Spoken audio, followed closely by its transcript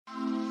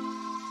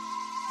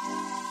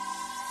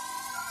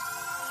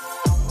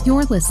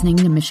You're listening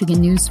to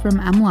Michigan News from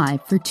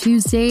MLive for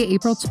Tuesday,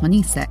 April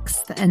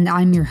 26th, and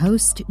I'm your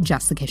host,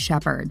 Jessica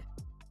Shepard.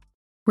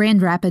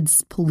 Grand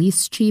Rapids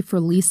Police Chief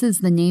releases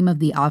the name of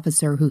the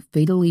officer who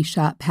fatally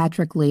shot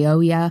Patrick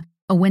Lyoya.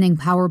 A winning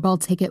Powerball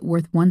ticket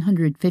worth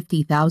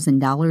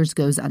 $150,000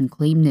 goes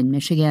unclaimed in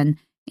Michigan,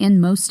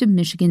 and most of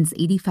Michigan's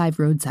 85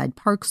 roadside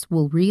parks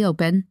will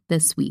reopen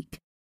this week.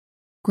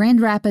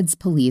 Grand Rapids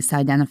Police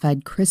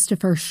identified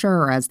Christopher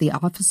Schur as the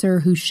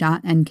officer who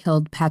shot and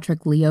killed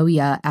Patrick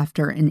Lyoya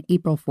after an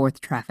April 4th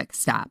traffic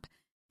stop.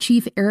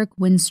 Chief Eric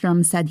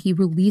Winstrom said he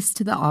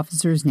released the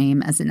officer's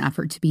name as an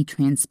effort to be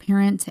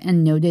transparent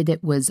and noted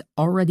it was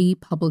already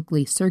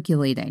publicly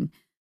circulating.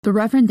 The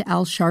Reverend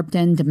Al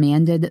Sharpton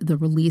demanded the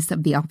release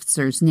of the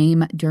officer's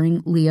name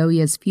during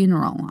Lyoya's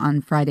funeral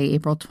on Friday,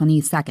 April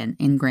 22nd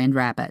in Grand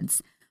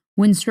Rapids.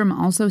 Winstrom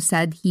also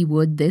said he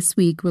would this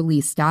week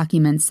release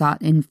documents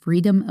sought in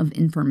Freedom of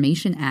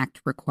Information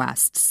Act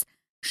requests.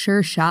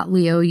 Schur shot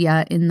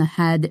Lyoya in the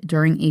head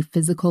during a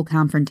physical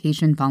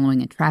confrontation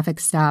following a traffic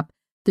stop.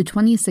 The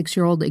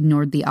 26-year-old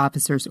ignored the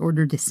officer's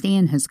order to stay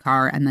in his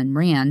car and then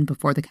ran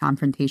before the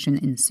confrontation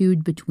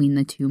ensued between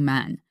the two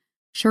men.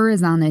 Schur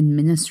is on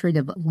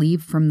administrative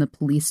leave from the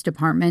police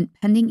department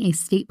pending a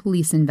state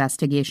police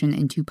investigation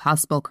into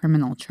possible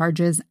criminal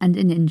charges and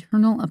an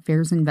internal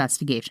affairs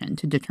investigation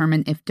to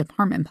determine if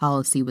department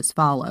policy was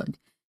followed.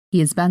 He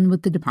has been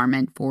with the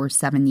department for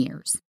 7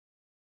 years.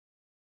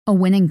 A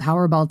winning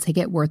Powerball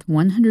ticket worth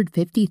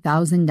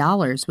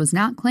 $150,000 was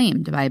not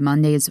claimed by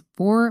Monday's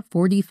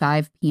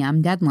 4:45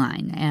 p.m.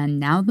 deadline, and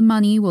now the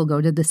money will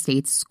go to the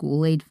state's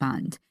school aid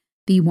fund.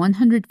 The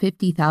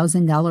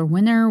 $150,000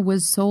 winner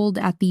was sold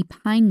at the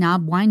Pine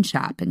Knob Wine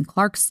Shop in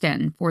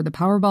Clarkston for the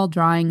Powerball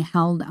drawing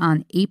held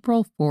on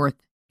April 4th,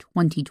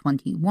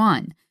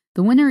 2021.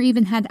 The winner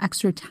even had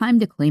extra time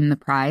to claim the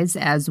prize,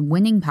 as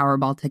winning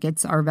Powerball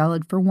tickets are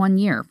valid for 1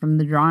 year from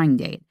the drawing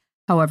date.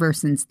 However,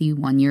 since the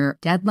 1-year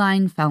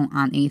deadline fell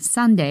on a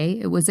Sunday,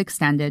 it was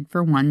extended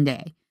for 1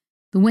 day.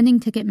 The winning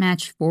ticket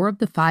matched 4 of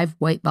the 5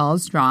 white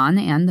balls drawn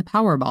and the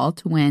Powerball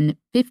to win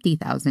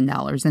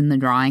 $50,000 in the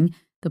drawing.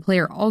 The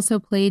player also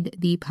played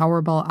the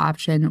Powerball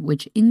option,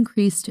 which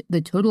increased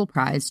the total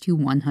prize to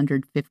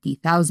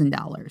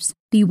 $150,000.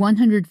 The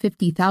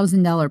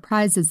 $150,000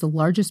 prize is the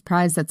largest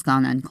prize that's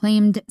gone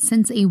unclaimed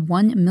since a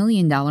 $1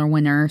 million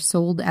winner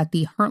sold at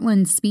the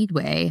Heartland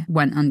Speedway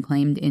went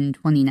unclaimed in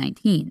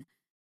 2019.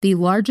 The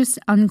largest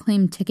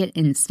unclaimed ticket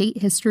in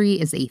state history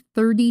is a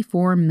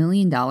 $34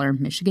 million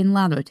Michigan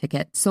Lotto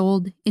ticket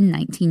sold in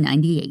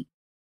 1998.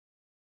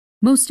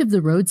 Most of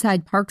the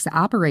roadside parks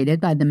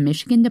operated by the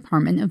Michigan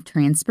Department of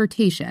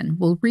Transportation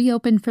will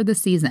reopen for the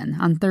season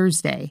on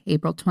Thursday,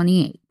 April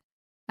 28th.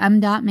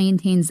 MDOT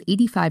maintains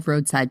 85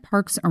 roadside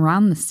parks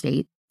around the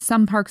state.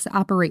 Some parks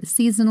operate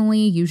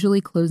seasonally,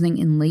 usually closing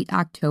in late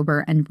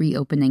October and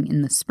reopening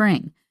in the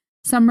spring.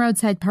 Some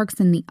roadside parks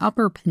in the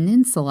Upper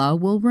Peninsula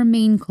will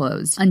remain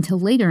closed until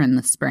later in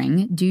the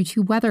spring due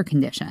to weather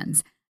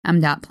conditions.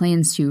 MDOT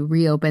plans to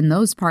reopen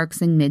those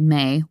parks in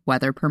mid-May,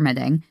 weather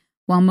permitting.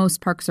 While most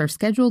parks are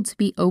scheduled to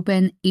be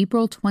open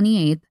April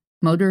 28th,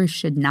 motorists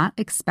should not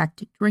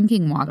expect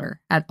drinking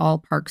water at all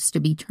parks to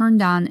be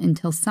turned on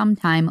until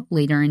sometime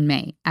later in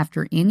May,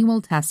 after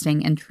annual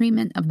testing and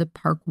treatment of the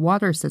park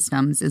water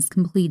systems is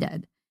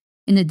completed.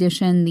 In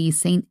addition, the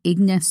St.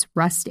 Ignace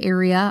Rest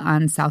Area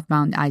on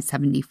southbound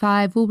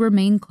I-75 will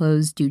remain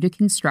closed due to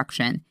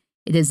construction.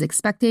 It is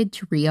expected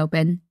to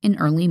reopen in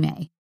early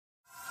May.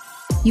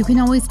 You can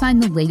always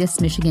find the latest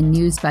Michigan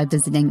news by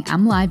visiting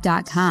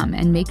mlive.com,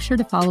 and make sure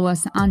to follow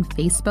us on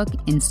Facebook,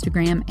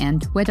 Instagram,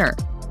 and Twitter.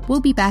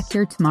 We'll be back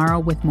here tomorrow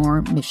with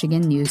more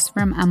Michigan news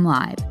from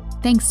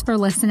MLive. Thanks for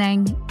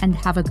listening, and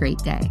have a great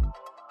day.